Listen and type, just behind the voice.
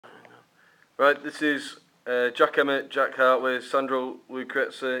Right, this is Jack Emmett, Jack Hartley, Sandro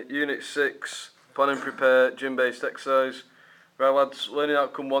Lucrezza, Unit 6, Plan and Prepare, gym-based exercise. Right lads, learning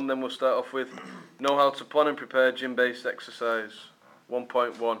outcome 1 then we'll start off with know how to plan and prepare gym-based exercise.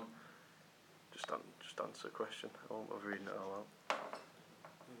 1.1. Just answer the question, I won't bother reading it all out.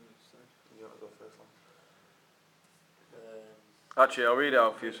 You want to go first one? Actually, I'll read it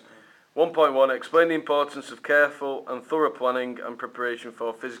out for you. 1.1. Explain the importance of careful and thorough planning and preparation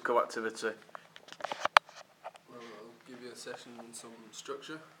for physical activity. Well, I'll give you a session and some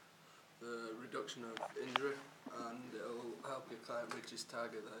structure, the reduction of injury, and it'll help your client reach his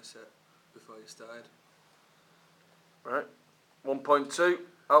target that I set before you started. Right. 1.2.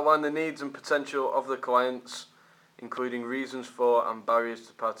 Outline the needs and potential of the clients, including reasons for and barriers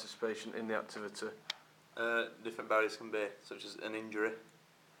to participation in the activity. Different barriers can be such as an injury,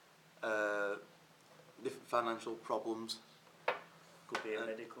 different financial problems. Could be a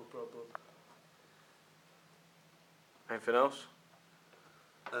medical problem. Anything else?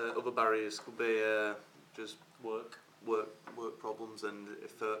 Other barriers could be just work problems, and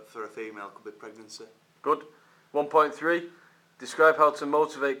if for a female could be pregnancy. Good. 1.3. Describe how to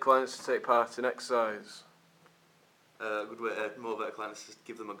motivate clients to take part in exercise. A good way to motivate clients is to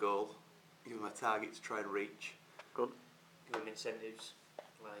give them a goal, give them a target to try and reach. Good. Give them incentives,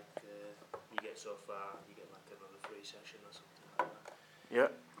 like you get so far, you get like another free session or something like that. Yeah.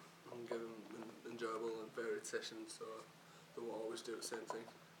 And give them enjoyable and varied sessions so they won't always do the same thing.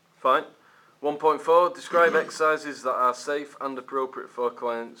 Fine. 1.4. Describe exercises that are safe and appropriate for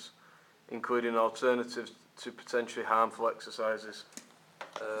clients, including alternatives to potentially harmful exercises.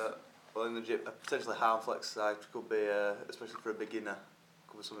 Well, in the gym, a potentially harmful exercise could be, especially for a beginner,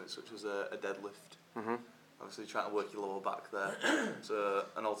 could be something such as a deadlift. Obviously, trying to work your lower back there. So,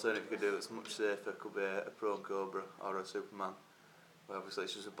 an alternative you could do that's much safer could be a prone cobra or a Superman. Where obviously,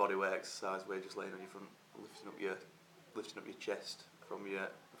 it's just a bodyweight exercise where you're just laying on your front, lifting up your chest from your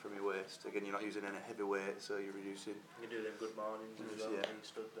waist. Again, you're not using any heavy weight, so you're reducing. You do them good mornings as well, Yeah. when you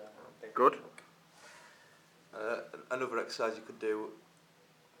stood there. Good. Another exercise you could do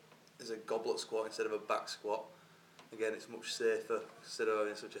is a goblet squat instead of a back squat. Again, it's much safer. Instead of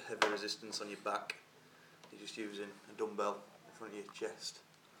having such a heavy resistance on your back, you're just using a dumbbell in front of your chest.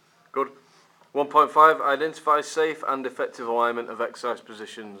 Good. 1.5. Identify safe and effective alignment of exercise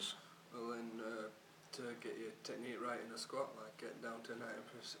positions. Well, then to get your technique right in a squat, like getting down to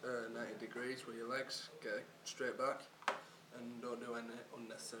 90 degrees with your legs, get straight back, and don't do any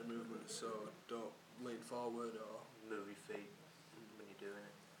unnecessary movements. So don't lean forward or Move your feet when you're doing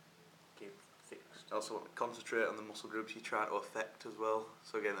it. Keep fixed. Also, concentrate on the muscle groups you're trying to affect as well.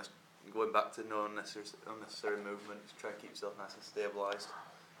 So again, that's going back to no unnecessary movement. Just try and keep yourself nice and stabilised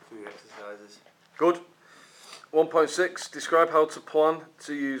through your exercises. Good. 1.6. Describe how to plan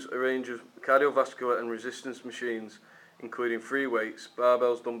to use a range of cardiovascular and resistance machines, including free weights,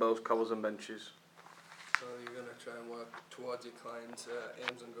 barbells, dumbbells, collars and benches. so you're going to try and work towards your client's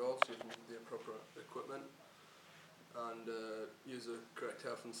aims and goals using the appropriate equipment, and use the correct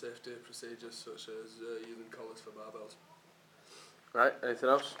health and safety procedures such as using collars for barbells. Right, anything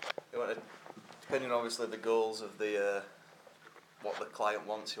else? You want to, depending obviously the goals of the what the client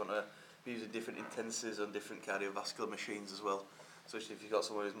wants, you want to be using different intensities on different cardiovascular machines as well. So if you've got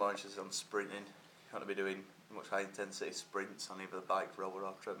someone who's more interested on sprinting, you want to be doing much high intensity sprints on either the bike, rower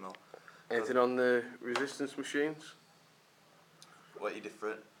or treadmill. Anything on the resistance machines? What are you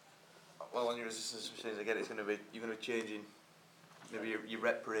different? Well, on your resistance machines again, you're going to be changing maybe your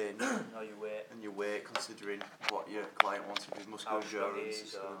rep range Or your weight. and your weight, considering what your client wants with his muscular How strong he endurance. is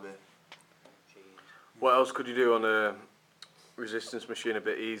It's going to be. What else could you do on a resistance machine a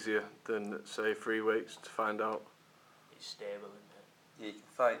bit easier than, say, free weights to find out? It's stable, isn't it? Yeah, you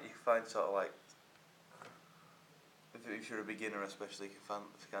can find sort of like, if you're a beginner especially, you can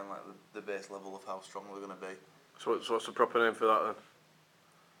find like the base level of how strong they're going to be. So what's the proper name for that then?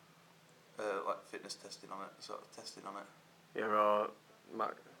 Like fitness testing on it, sort of testing on it. Yeah, or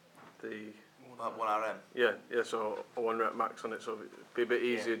the... Like 1RM. Yeah, so a 1 rep max on it, so it'd be a bit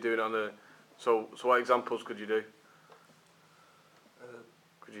easier doing it on a... So what examples could you do?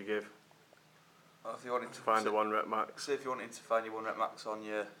 Could you give? Well, if you wanted To find a 1 rep max? say if you wanted to find your 1 rep max on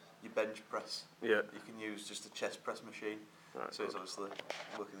your bench press, Yeah. you can use just a chest press machine. Right, So it's good. obviously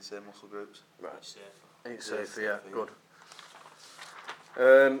working the same muscle groups. Right. It's safer. It's Yeah, safer, yeah, safer, good.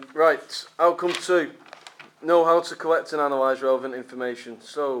 Right, outcome 2. Know how to collect and analyse relevant information.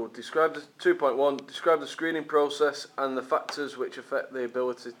 So, describe the 2.1. Describe the screening process and the factors which affect the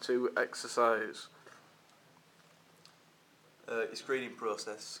ability to exercise. Your screening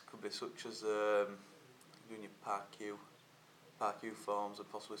process could be such as doing your PAR-Q, PARQ forms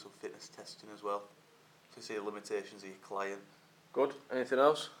and possibly some fitness testing as well to see the limitations of your client. Good. Anything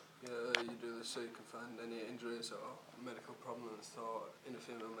else? Yeah, you do this so you can find any injuries or medical problems or in a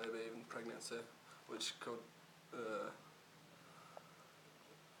female maybe even pregnancy, which could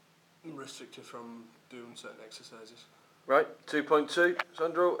restrict you from doing certain exercises. Right. 2.2.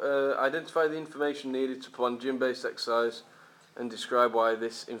 Sandro, identify the information needed to plan gym-based exercise and describe why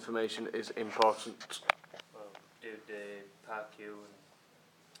this information is important. Well, do the PARQ and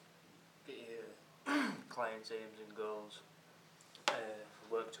get your client's aims and goals,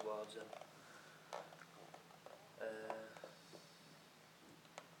 work towards them.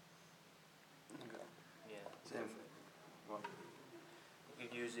 Yeah. Same. Well, You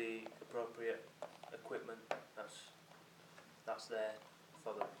can use the appropriate equipment that's there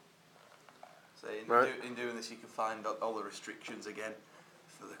for them. so Right. in doing this, you can find out all the restrictions again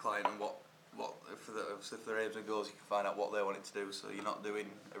for the client and what for the if their aims and goals, you can find out what they want it to do. So you're not doing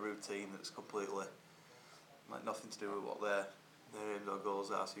a routine that's completely like nothing to do with what their aims or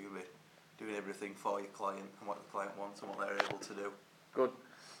goals are. So you're gonna be doing everything for your client and what the client wants and what they're able to do. Good.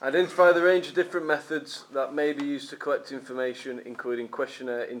 Identify the range of different methods that may be used to collect information, including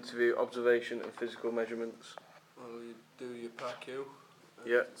questionnaire, interview, observation, and physical measurements. Well, you do your PARQ.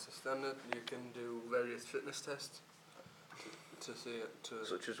 Yeah. It's a standard. You can do various fitness tests to see it,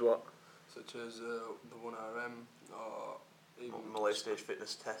 Such as what? such as the 1RM or even Malay stage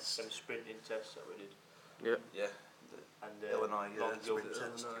fitness tests. Some sprinting tests that we did. Yeah. Yeah. And Illinois, long sprint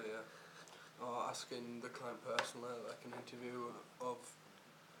jump. test. yeah. Or asking the client personally, like an interview of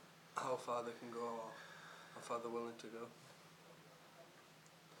how far they can go or how far they're willing to go.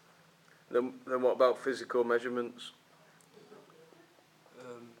 Then what about physical measurements?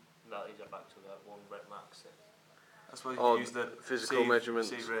 That is back to that 1 rep max thing. I suppose Or you use the physical measurements.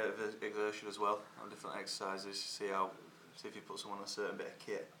 perceived rate of exertion as well on different exercises. See if you put someone on a certain bit of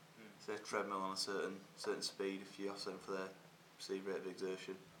kit, say a treadmill on a certain speed. If you ask them for their perceived rate of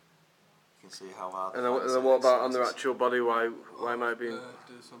exertion, you can see how hard. And they find then certain what about on their exercises. actual body? Why might be? Do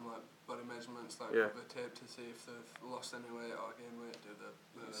some like body measurements, like Yeah. with a tape to see if they've lost any weight or gained weight. Do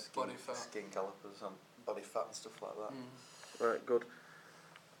the Skin- body fat. skin calipers on body fat and stuff like that. Right. Good.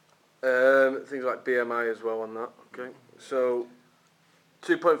 Things like BMI as well on that. Okay. So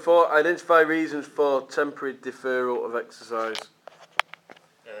 2.4. Identify reasons for temporary deferral of exercise.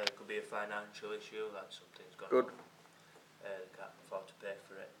 It could be a financial issue, like something's gone Good. wrong. They can't afford to pay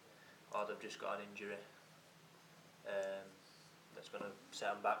for it, or they've just got an injury that's going to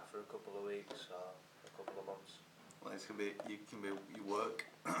set them back for a couple of weeks or a couple of months. Well, it's gonna be your work.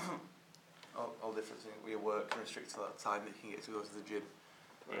 all different things. Your work can restrict to that time that you can get to go to the gym.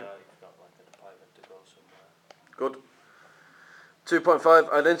 Yeah, you've got like an appointment to go somewhere. Good. 2.5.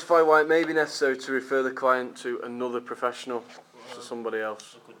 Identify why it may be necessary to refer the client to another professional, to somebody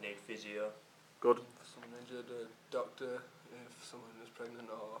else. You could need physio. Good. If someone injured, a doctor, if someone is pregnant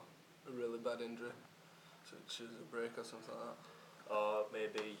or a really bad injury, such as a break or something like that. Or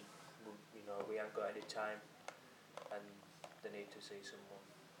maybe, we haven't got any time and they need to see someone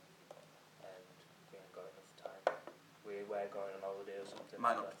and we haven't got enough time. We're going on holiday or something.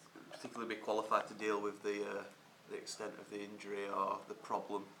 Might like not particularly be qualified to deal with the extent of the injury or the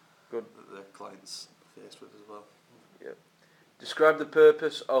problem Good. that the client's faced with as well. Describe the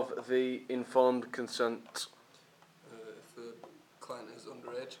purpose of the informed consent. If the client is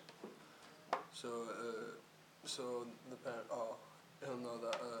underage, so the parent he'll know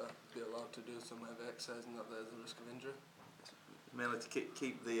that be allowed to do some heavy exercise and that there's a risk of injury. Mainly to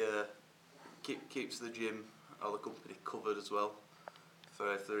keeps the gym or the company covered as well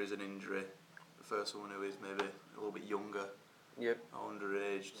for if there is an injury for someone who is maybe a little bit younger Yep. or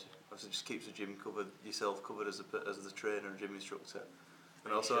underaged. Also just keeps the gym covered, yourself covered as the trainer and gym instructor,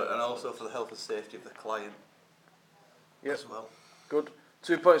 and also for the health and safety of the client Yep. as well. Good.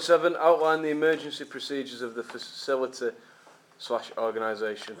 2.7. Outline the emergency procedures of the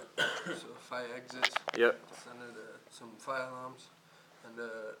facility/organisation. So fire exits, Yep. standard some fire alarms, and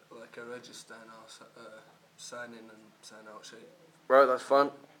like a register and sign in and sign out sheet. Right, that's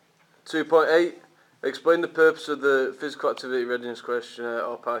fine. 2.8. Explain the purpose of the physical activity readiness questionnaire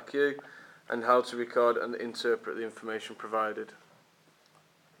or PARQ and how to record and interpret the information provided.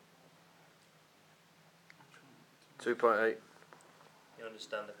 2.8. You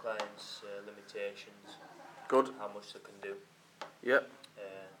understand the client's limitations, Good. how much they can do. Yep.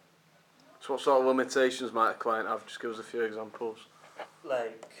 So what sort of limitations might a client have? Just give us a few examples.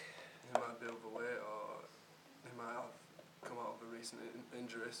 Like, He might be overweight or he might have come out of a recent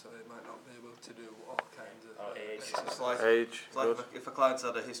injury, so he might not be able to do all kinds of Or age. exercise. Age. It's like Good. if a client's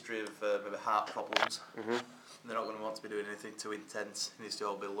had a history of maybe heart problems, Mhm. they're not going to want to be doing anything too intense. It needs to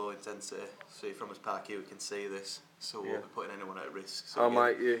all be low intensity. So from his park here we can see this, so we won't be putting anyone at risk. So How again,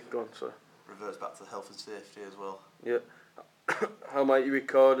 might you go on, sir? reverts back to health and safety as well. Yeah. How might you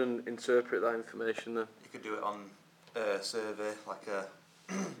record and interpret that information then? You could do it on a survey, like a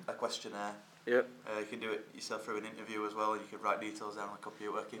questionnaire. Yep. You can do it yourself through an interview as well. You could write details down on a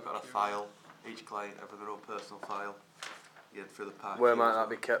computer, keep it on a file. Each client have their own personal file. Again, through the park. Where might that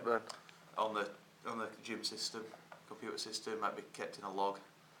be kept then? On the gym system, computer system, might be kept in a log.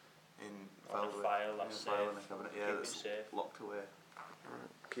 On a file, that's safe. In a cabinet, yeah, Keep it that's safe. locked away.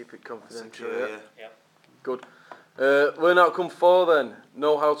 Keep it confidential. Secure, Yeah. yeah. Yep. Good. Learn outcome 4 then.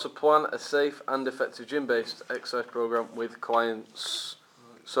 Know how to plan a safe and effective gym-based exercise program with clients.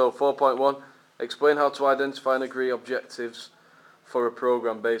 So 4.1. Explain how to identify and agree objectives for a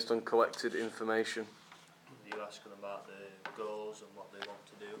program based on collected information. You ask them about the goals and what they want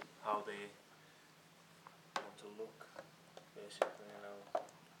to do, how they want to look, basically, you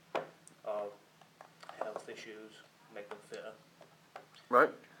know, or health issues, make them fitter. Right.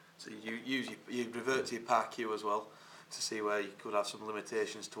 So you revert to your PARQ as well to see where you could have some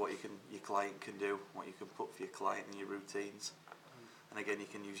limitations to what your client can do, what you can put for your client in your routines. And again, you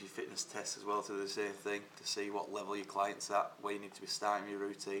can use your fitness tests as well to do the same thing, to see what level your client's at, where you need to be starting your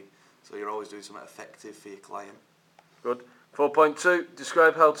routine. So you're always doing something effective for your client. Good. 4.2.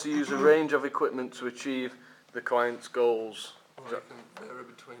 Describe how to use a range of equipment to achieve the client's goals. Well, you can vary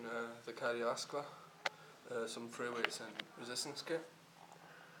between the cardiovascular, some free weights and resistance kit.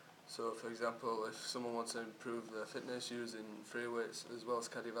 So, for example, if someone wants to improve their fitness using free weights as well as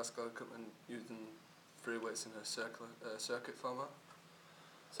cardiovascular equipment, using free weights in a circuit format,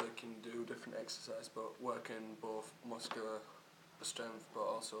 so you can do different exercise, but working both muscular strength, but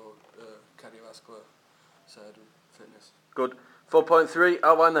also cardiovascular side of fitness. Good. 4.3.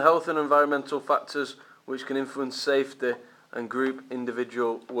 Outline the health and environmental factors which can influence safety and group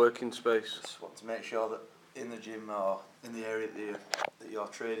individual working space. Just want to make sure that in the gym or in the area that you're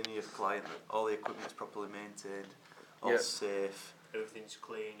training your client, that all the equipment is properly maintained, all safe. Everything's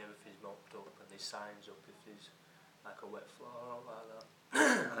clean, everything's mopped up, and there's signs up if there's like a wet floor or all like that.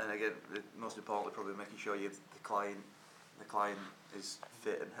 And then again, most importantly, probably making sure the client is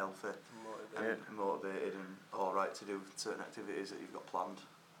fit and healthy, and motivated and all right to do certain activities that you've got planned.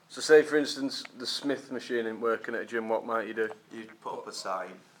 So say for instance the Smith machine isn't working at a gym, what might you do? You put up a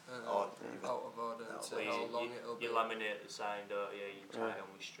sign, or out of order and say how long it'll be. You laminate the sign, don't you? You tie it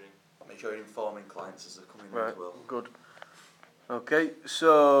on with string. make sure you're informing clients as they're coming in Right, as well. good. Okay,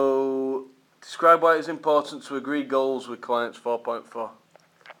 so describe why it's important to agree goals with clients 4.4.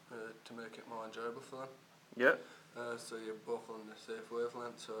 To make it more enjoyable for them. Yeah. So you're both on the safe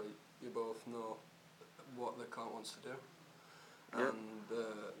wavelength, so you both know what the client wants to do. Yeah.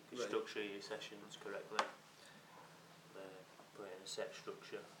 And Structure your sessions correctly. Put it in a set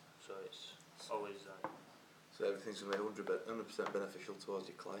structure, so it's always So everything's going to be 100% beneficial towards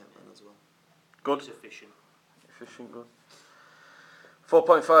your client then as well. Good. sufficient. Efficient, good.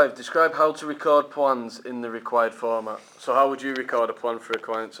 4.5. Describe how to record plans in the required format. So how would you record a plan for a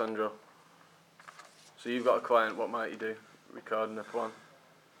client, Sandro? So you've got a client, what might you do? Recording a plan.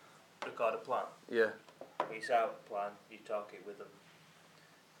 Record a plan. Yeah. You set out a plan, you talk it with them.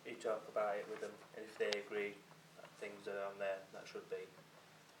 You talk about it with them, and if they agree that things are on there that should be,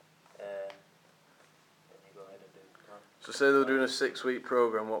 then you go ahead and do the plan. So say they're doing a 6-week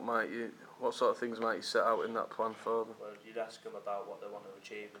program, what sort of things might you set out in that plan for them? Well, you'd ask them about what they want to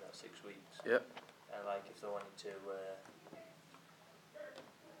achieve in that 6 weeks. Yep. And like if they wanted to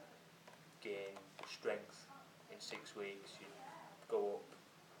gain strength in 6 weeks, you'd go up.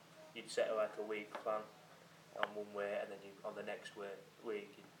 You'd set like a week plan on one weight, and then on the next week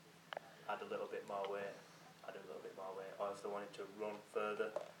you'd add a little bit more weight, add a little bit more weight. Or if they wanted to run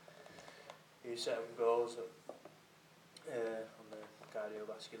further, you set them goals on the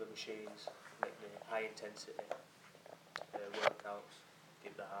cardiovascular machines, make the high intensity workouts,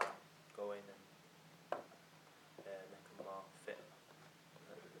 keep the heart going and make them more fit.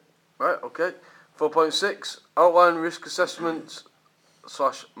 Right, okay. 4.6. Outline risk assessment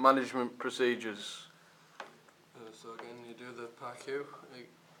 / management procedures. so again, you do the PARQ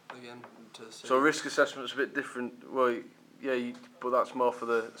again to see. So risk assessment's a bit different. Well, yeah, but that's more for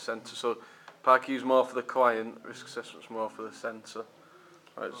the centre. So PARQ's more for the client, risk assessment's more for the centre.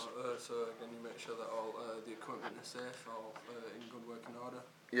 Right. So again, you make sure that all the equipment is safe, all in good working order.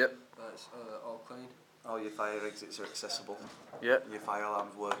 Yep. That it's all clean. All your fire exits are accessible. Yep. Your fire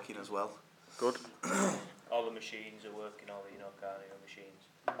alarm's working as well. Good. all the machines are working, all the cardio machines.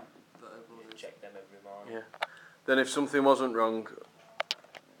 That everyone You is. check them every morning. Yeah. Then if something wasn't wrong,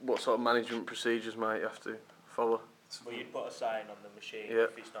 what sort of management procedures might you have to follow? Well, you'd put a sign on the machine Yeah.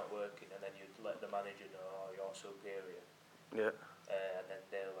 if it's not working, and then you'd let the manager know or your superior, Yeah. and then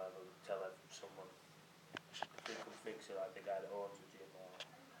they'll tell someone if they can fix it, like the guy that owns the gym or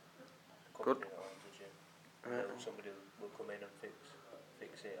the company that owns the gym. And then somebody will come in and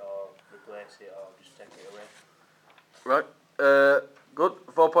fix it or replace it or just take it away. Right. Good.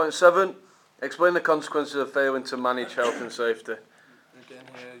 4.7. Explain the consequences of failing to manage health and safety. Again,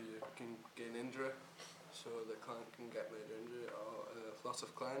 here you can gain injury, so the client can get major injury or loss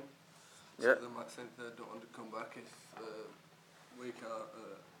of client. So Yeah. they might think they don't want to come back if we can't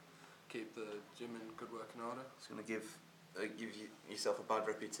keep the gym in good working order. It's going to give yourself a bad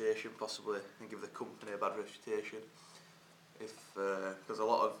reputation, possibly, and give the company a bad reputation. If because a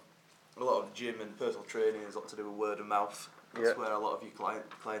lot of gym and personal training is a lot to do with word of mouth. That's where a lot of your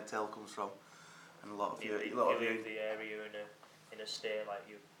clientele comes from, and a lot of If you leave the area in a state like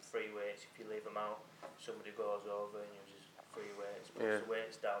your free weights, if you leave them out, somebody goes over and uses free weights, puts the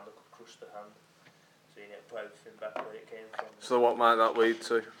weights down, they could crush the hand. So you need to put everything back where it came from. So what might that lead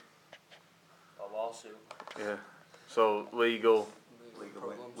to? A lawsuit. Yeah. So legal